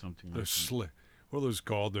think of something. Those what are those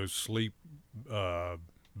called? Those sleep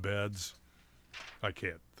beds. I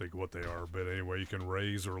can't think what they are, but anyway, you can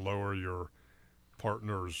raise or lower your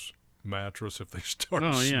partner's mattress if they start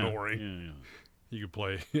snoring. Yeah. You can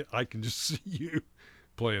play. I can just see you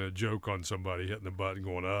playing a joke on somebody, hitting the button,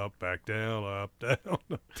 going up, back down, up, down,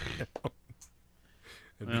 up, down.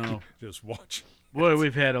 And well, just watch. Boy,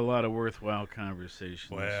 we've had a lot of worthwhile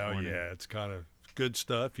conversations. Well, yeah, it's kind of good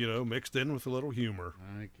stuff, mixed in with a little humor.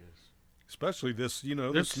 I guess. Especially this,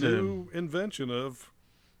 this new invention of,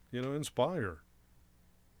 Inspire.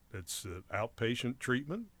 It's outpatient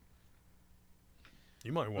treatment.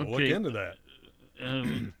 You might want to look into that.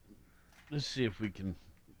 Let's see if we can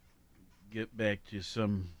get back to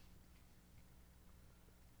some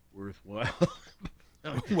worthwhile.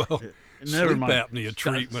 Well, never sleep mind. apnea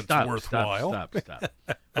treatment's worthwhile. Stop.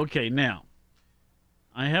 Okay, now,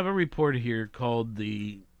 I have a report here called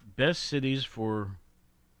the Best Cities for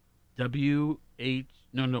WFH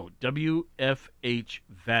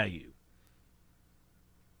Value.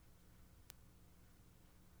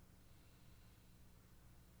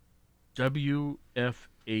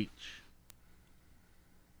 WFH.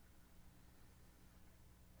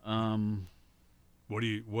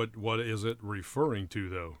 What is it referring to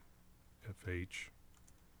though? FH.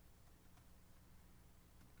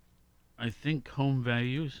 I think home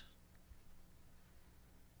values.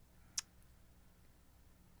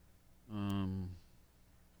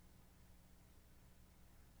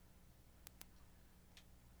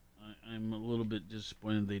 I'm a little bit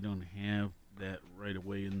disappointed they don't have that right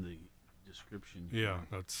away in the description here. Yeah,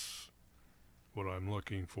 that's what I'm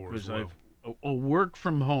looking for as well. Work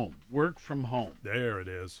from home. Work from home. There it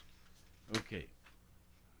is. Okay.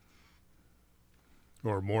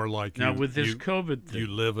 Or more like now with this COVID thing. You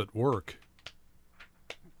live at work.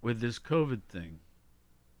 With this COVID thing,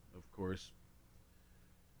 of course,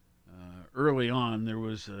 early on there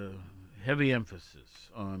was a heavy emphasis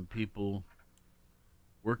on people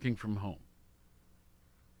working from home.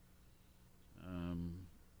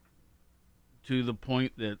 To the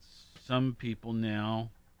point that some people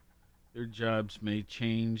now, their jobs may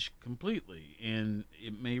change completely, and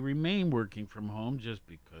it may remain working from home just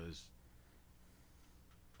because,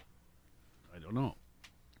 I don't know.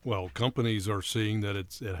 Well, companies are seeing that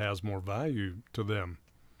it has more value to them.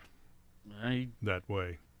 That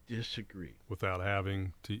way. Disagree. Without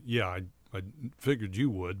having to, I figured you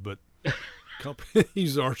would, but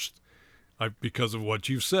companies are, because of what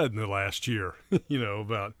you've said in the last year,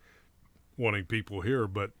 about wanting people here,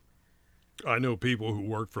 but I know people who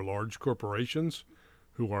work for large corporations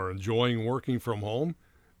who are enjoying working from home.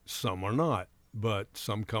 Some are not, but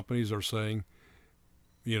some companies are saying,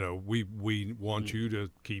 we want you to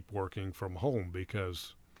keep working from home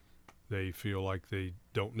because they feel like they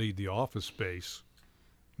don't need the office space.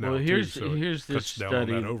 Well, here's this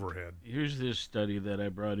study. On that overhead. Here's this study that I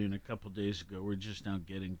brought in a couple days ago. We're just now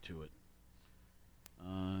getting to it.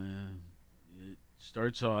 It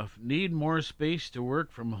starts off: need more space to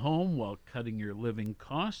work from home while cutting your living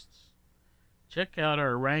costs? Check out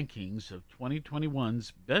our rankings of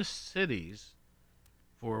 2021's best cities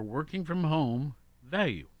for working from home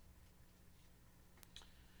value.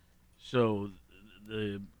 So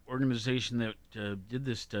the organization that did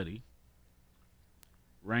this study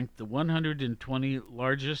ranked the 120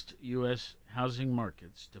 largest U.S. housing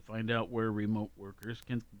markets to find out where remote workers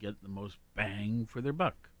can get the most bang for their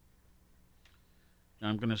buck. Now,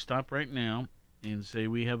 I'm going to stop right now and say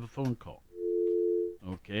we have a phone call.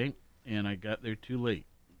 Okay, and I got there too late.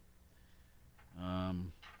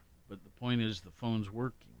 But the point is the phone's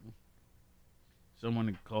working. Someone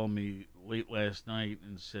had called me late last night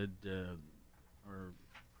and said our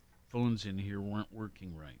phones in here weren't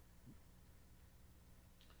working right.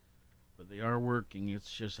 But they are working.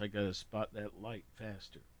 It's just I got to spot that light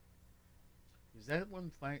faster. Is that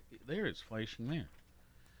one there? It's flashing there.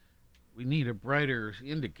 We need a brighter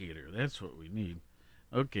indicator. That's what we need.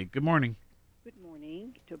 Okay, good morning. Good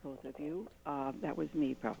morning to both of you. That was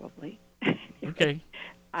me, probably. Okay,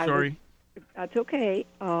 sorry. That's okay.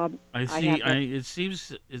 I see.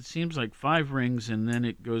 It seems like 5 rings and then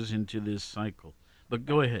it goes into this cycle. But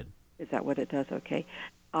go ahead. Is that what it does? Okay.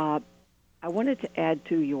 I wanted to add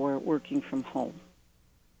to your working from home.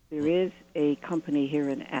 There is a company here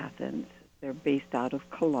in Athens. They're based out of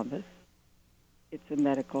Columbus. It's a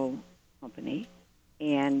medical company,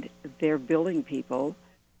 and they're billing people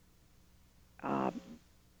are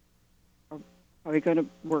going to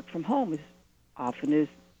work from home as often as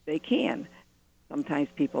they can. Sometimes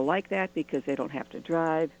people like that because they don't have to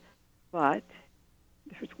drive, but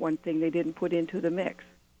there's one thing they didn't put into the mix.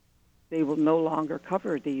 They will no longer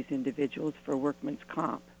cover these individuals for workman's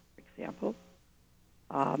comp, for example.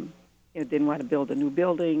 Didn't want to build a new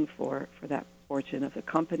building for that portion of the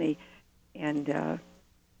company, and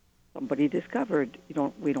somebody discovered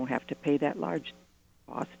we don't have to pay that large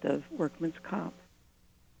cost of workman's comp.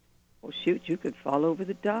 Well, shoot, you could fall over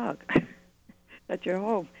the dog at your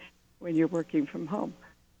home when you're working from home.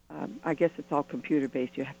 I guess it's all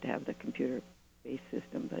computer-based. You have to have the computer-based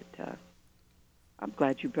system, but I'm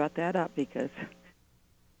glad you brought that up because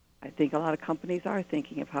I think a lot of companies are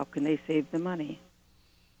thinking of how can they save the money.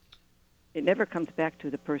 It never comes back to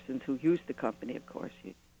the persons who use the company, of course.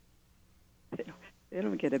 They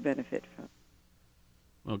don't get a benefit from it.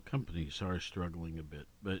 Well, companies are struggling a bit,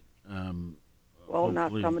 but well,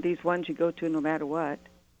 not some of these ones you go to no matter what.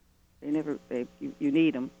 You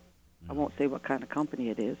need them. I won't say what kind of company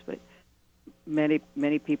it is, but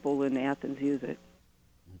many people in Athens use it.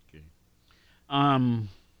 Okay.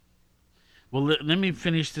 Well, let me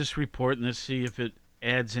finish this report and let's see if it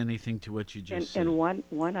adds anything to what you just said. And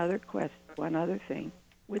one other thing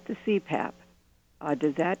with the CPAP,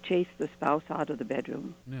 does that chase the spouse out of the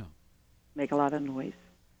bedroom? No. Make a lot of noise?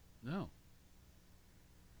 No.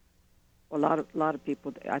 A lot of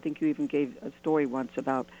people. I think you even gave a story once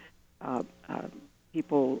about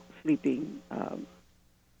people sleeping,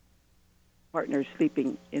 partners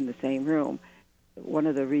sleeping in the same room. One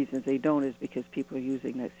of the reasons they don't is because people are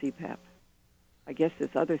using that CPAP. I guess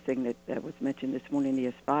this other thing that was mentioned this morning, the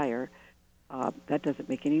Aspire, that doesn't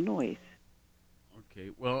make any noise.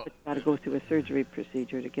 Okay, well... It's got to go through a surgery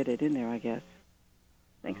procedure to get it in there, I guess.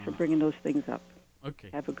 Thanks for bringing those things up. Okay.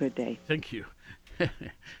 Have a good day. Thank you.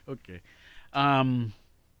 Okay. I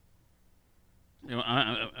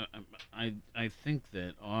think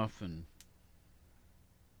that often,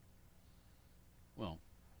 well,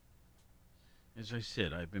 as I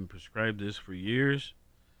said, I've been prescribed this for years.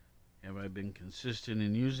 Have I been consistent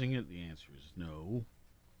in using it? The answer is no.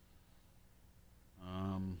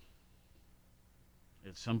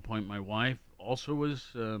 At some point, my wife also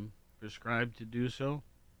was prescribed to do so.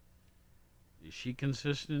 Is she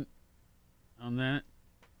consistent on that?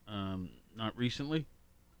 Not recently.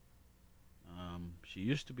 She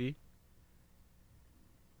used to be.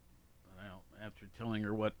 Well, after telling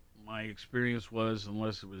her what my experience was,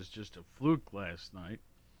 unless it was just a fluke last night,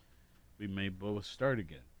 we may both start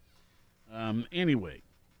again. Anyway,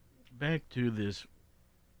 back to this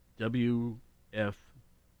WFH,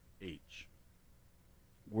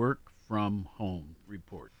 Work from Home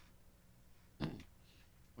report. What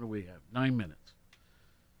do we have? 9 minutes.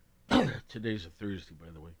 Today's a Thursday,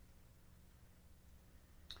 by the way.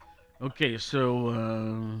 Okay,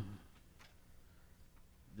 so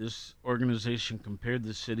this organization compared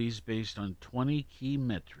the cities based on 20 key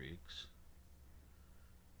metrics.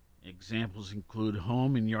 Examples include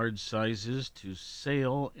home and yard sizes to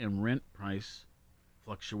sale and rent price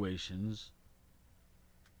fluctuations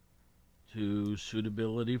to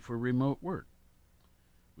suitability for remote work.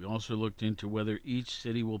 We also looked into whether each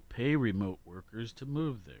city will pay remote workers to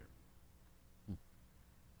move there.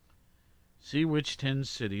 See which 10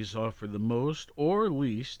 cities offer the most or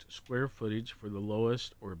least square footage for the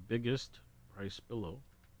lowest or biggest price below.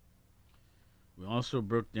 We also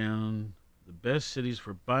broke down the best cities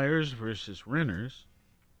for buyers versus renters,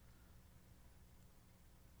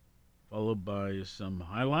 followed by some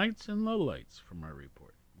highlights and lowlights from our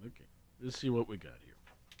report. Okay, let's see what we got here.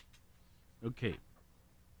 Okay,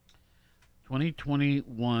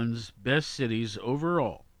 2021's best cities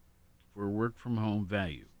overall for work from home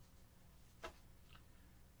value.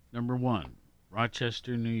 Number 1,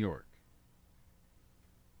 Rochester, New York.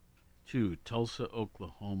 2, Tulsa,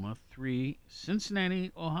 Oklahoma. 3,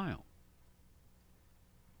 Cincinnati, Ohio.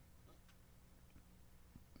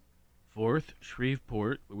 4th,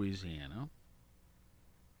 Shreveport, Louisiana.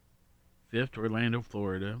 5th, Orlando,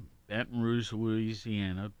 Florida. Baton Rouge,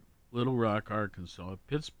 Louisiana. Little Rock, Arkansas.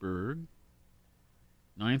 Pittsburgh.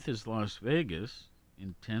 9th is Las Vegas.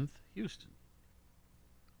 And 10th, Houston.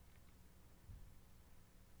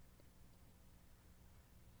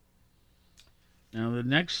 Now, the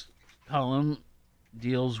next column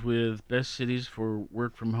deals with best cities for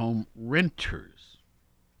work from home renters.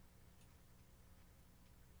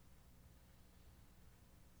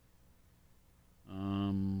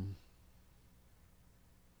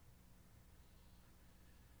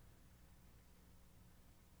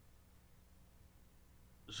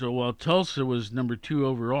 So while Tulsa was number 2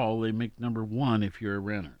 overall, they make number 1 if you're a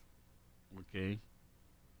renter. Okay.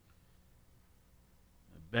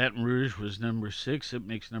 Baton Rouge was number 6. It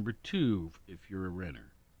makes number 2 if you're a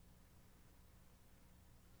renter.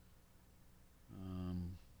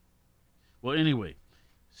 Well, anyway,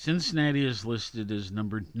 Cincinnati is listed as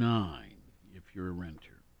number 9 if you're a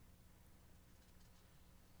renter.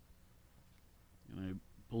 And I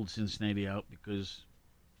pulled Cincinnati out because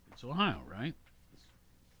it's Ohio, right?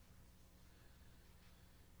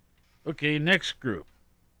 Okay, next group.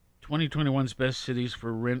 2021's best cities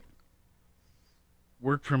for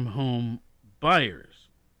work from home buyers.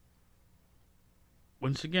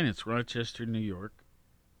 Once again, it's Rochester, New York.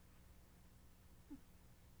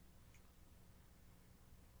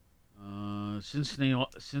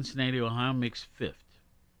 Cincinnati, Ohio makes 5th.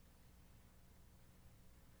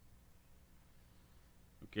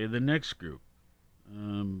 Okay, the next group.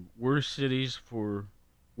 Worst cities for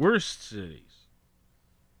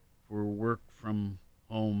work from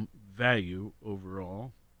home value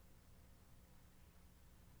overall.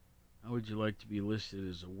 How would you like to be listed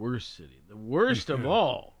as a worst city? The worst of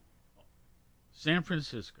all, San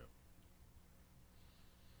Francisco.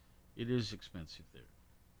 It is expensive there.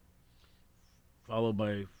 Followed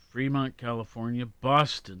by Fremont, California,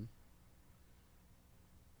 Boston,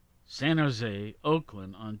 San Jose,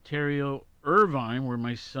 Oakland, Ontario, Irvine, where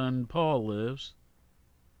my son Paul lives,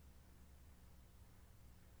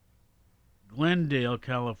 Glendale,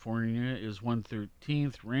 California is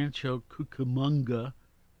 113th, Rancho Cucamonga,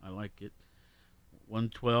 I like it,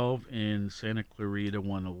 112, and Santa Clarita,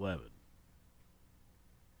 111.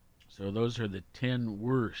 So those are the 10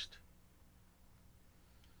 worst.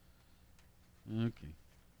 Okay.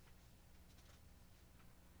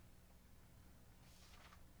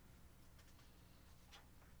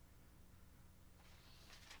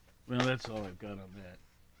 Well, that's all I've got on that.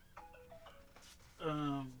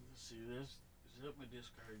 Let's see this. Is that my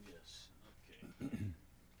discard? Yes.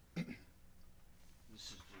 Okay. This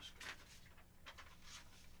is discard.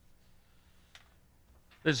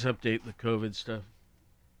 Let's update the COVID stuff.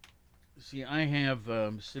 See, I have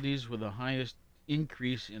cities with the highest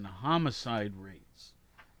increase in homicide rates.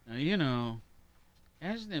 Now, you know,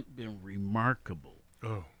 hasn't it been remarkable?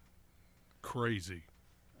 Oh, crazy.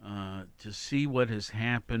 To see what has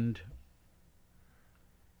happened,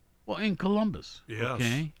 well, in Columbus. Yes,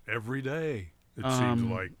 okay? Every day, it seems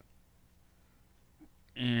like.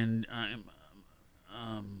 And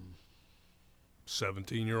I'm...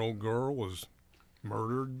 17-year-old girl was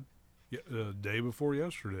murdered the day before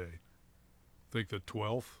yesterday. I think the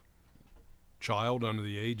 12th child under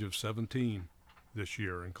the age of 17 this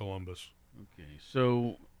year in Columbus. Okay,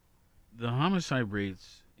 so the homicide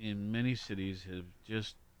rates in many cities have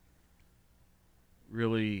just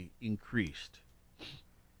really increased.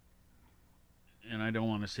 And I don't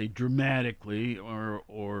want to say dramatically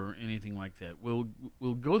or anything like that. We'll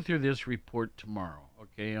go through this report tomorrow,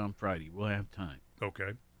 okay, on Friday. We'll have time.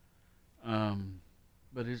 Okay.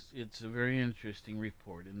 But it's a very interesting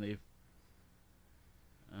report, and they've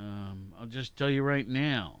I'll just tell you right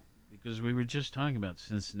now, because we were just talking about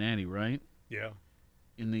Cincinnati, right? Yeah.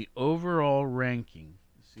 In the overall ranking,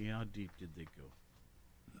 let's see, how deep did they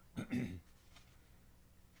go?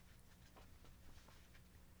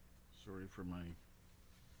 Sorry for my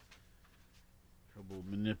trouble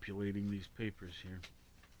manipulating these papers here.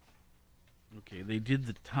 Okay, they did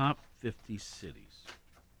the top 50 cities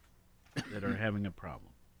that are having a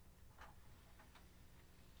problem.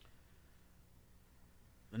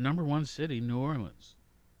 the number one city, New Orleans.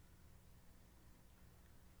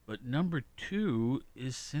 But number 2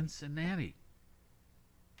 is Cincinnati.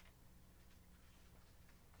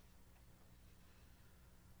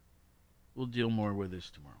 We'll deal more with this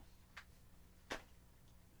tomorrow.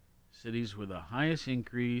 Cities with the highest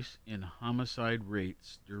increase in homicide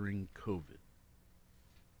rates during COVID.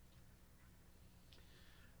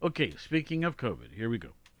 Okay, speaking of COVID, here we go.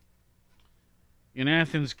 In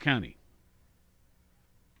Athens County,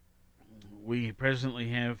 we presently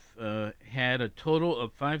have had a total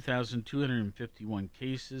of 5,251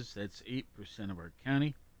 cases. That's 8% of our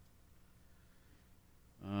county.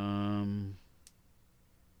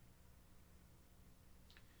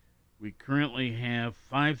 We currently have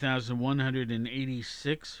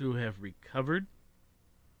 5,186 who have recovered.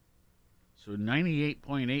 So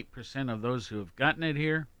 98.8% of those who have gotten it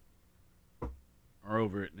here are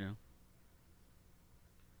over it now.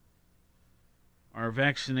 Our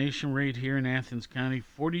vaccination rate here in Athens County,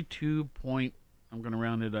 42 point, I'm going to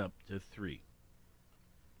round it up to 3.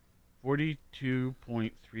 42.3%.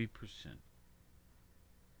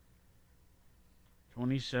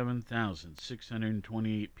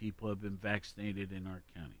 27,628 people have been vaccinated in our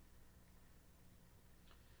county.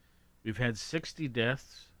 We've had 60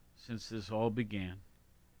 deaths since this all began.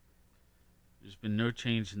 There's been no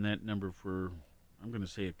change in that number for, I'm going to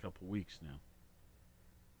say, a couple weeks now.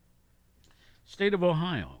 State of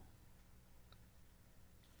Ohio.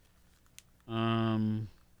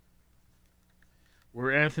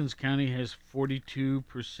 Where Athens County has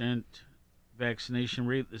 42% vaccination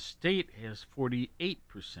rate, the state has 48%.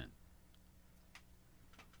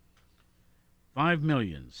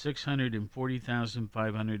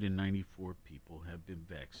 5,640,594 people have been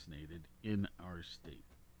vaccinated in our state.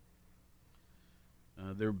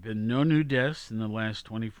 There have been no new deaths in the last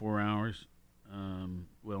 24 hours.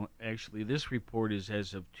 Well, actually, this report is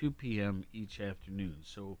as of 2 p.m. each afternoon.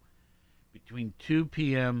 So between 2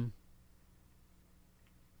 p.m.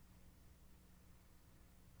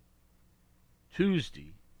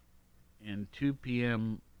 Tuesday and 2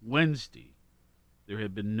 p.m. Wednesday, there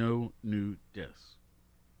have been no new deaths.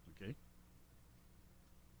 Okay?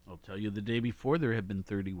 I'll tell you the day before, there have been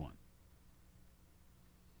 31.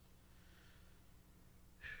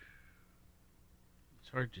 It's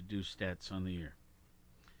hard to do stats on the air.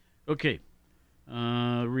 Okay.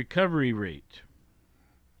 Recovery rate.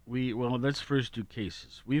 Well, let's first do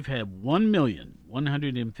cases. We've had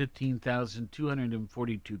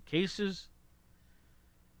 1,115,242 cases.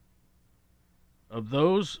 Of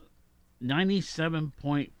those,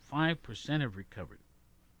 97.5% have recovered.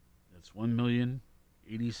 That's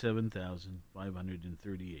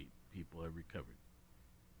 1,087,538 people have recovered.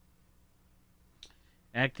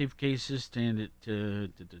 Active cases stand at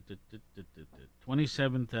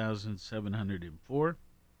 27,704.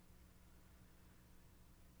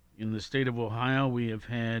 In the state of Ohio, we have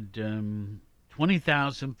had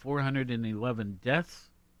 20,411 deaths.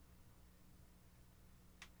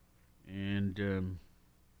 And,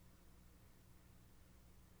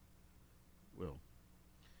 well,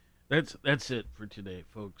 that's it for today,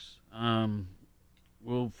 folks.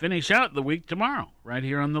 We'll finish out the week tomorrow, right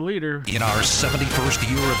here on The Leader. In our 71st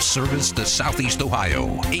year of service to Southeast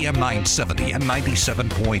Ohio, AM 970 and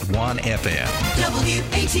 97.1 FM.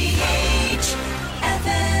 WATH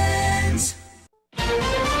Athens.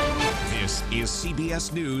 This is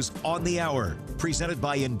CBS News on the Hour, presented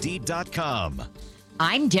by Indeed.com.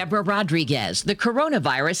 I'm Deborah Rodriguez. The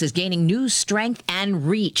coronavirus is gaining new strength and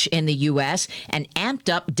reach in the U.S. An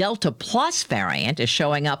amped-up Delta Plus variant is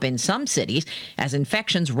showing up in some cities as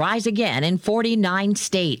infections rise again in 49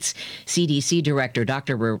 states. CDC Director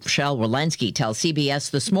Dr. Rochelle Walensky tells CBS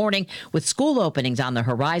this morning, with school openings on the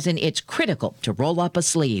horizon, it's critical to roll up a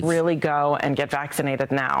sleeve. Really go and get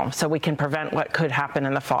vaccinated now so we can prevent what could happen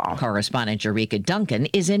in the fall. Correspondent Jerika Duncan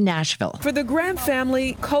is in Nashville. For the Graham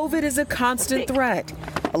family, COVID is a constant threat.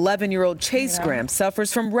 11-year-old Chase Graham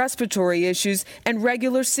suffers from respiratory issues and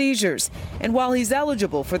regular seizures. And while he's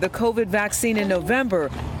eligible for the COVID vaccine in November,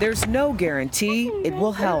 there's no guarantee it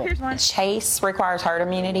will help. Chase requires herd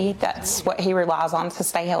immunity. That's what he relies on to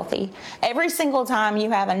stay healthy. Every single time you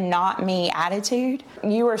have a not me attitude,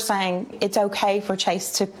 you are saying it's okay for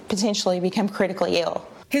Chase to potentially become critically ill.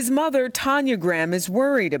 His mother, Tanya Graham, is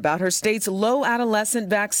worried about her state's low adolescent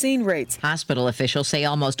vaccine rates. Hospital officials say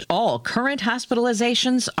almost all current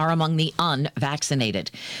hospitalizations are among the unvaccinated.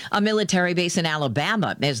 A military base in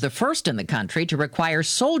Alabama is the first in the country to require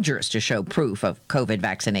soldiers to show proof of COVID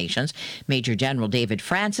vaccinations. Major General David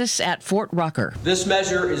Francis at Fort Rucker. This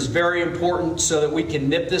measure is very important so that we can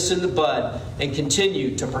nip this in the bud and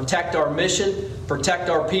continue to protect our mission, protect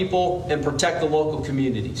our people, and protect the local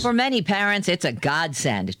communities. For many parents, it's a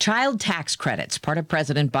godsend. Child tax credits, part of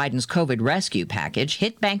President Biden's COVID rescue package,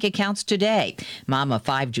 hit bank accounts today. Mom of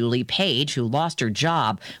 5 Julie Page, who lost her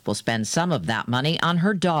job, will spend some of that money on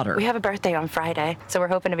her daughter. We have a birthday on Friday, so we're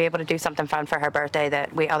hoping to be able to do something fun for her birthday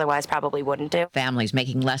that we otherwise probably wouldn't do. Families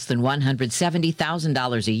making less than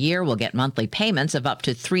 $170,000 a year will get monthly payments of up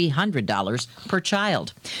to $300 per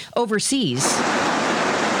child. Overseas,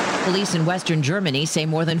 police in Western Germany say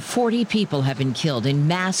more than 40 people have been killed in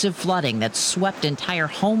massive flooding that swept entire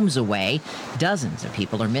homes away. Dozens of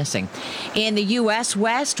people are missing. In the U.S.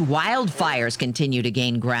 West, wildfires continue to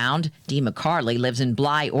gain ground. Dee McCarley lives in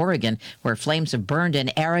Bly, Oregon, where flames have burned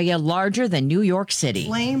an area larger than New York City.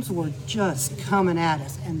 Flames were just coming at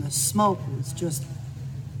us, and the smoke was just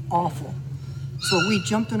awful. So we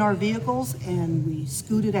jumped in our vehicles and we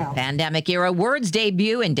scooted out. Pandemic-era words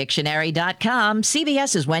debut in dictionary.com.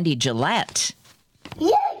 CBS's Wendy Gillette.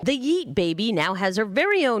 Yay! The Yeet baby now has her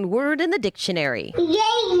very own word in the dictionary. Yay,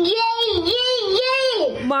 yay, yay,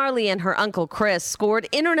 yay! Marley and her uncle Chris scored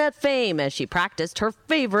internet fame as she practiced her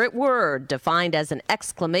favorite word, defined as an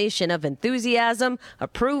exclamation of enthusiasm,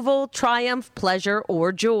 approval, triumph, pleasure,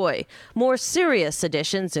 or joy. More serious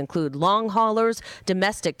additions include long haulers,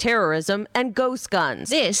 domestic terrorism, and ghost guns.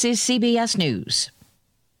 This is CBS News.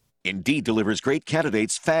 Indeed delivers great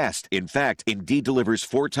candidates fast. In fact, Indeed delivers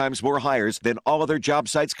 4 times more hires than all other job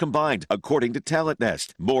sites combined, according to Talent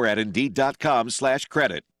Nest. More at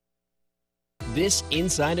Indeed.com/credit. This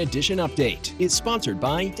Inside Edition update is sponsored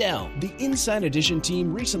by Dell. The Inside Edition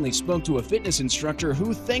team recently spoke to a fitness instructor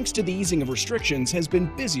who, thanks to the easing of restrictions, has been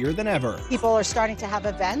busier than ever. People are starting to have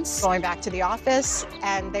events, going back to the office,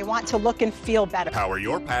 and they want to look and feel better. Power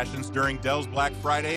your passions during Dell's Black Friday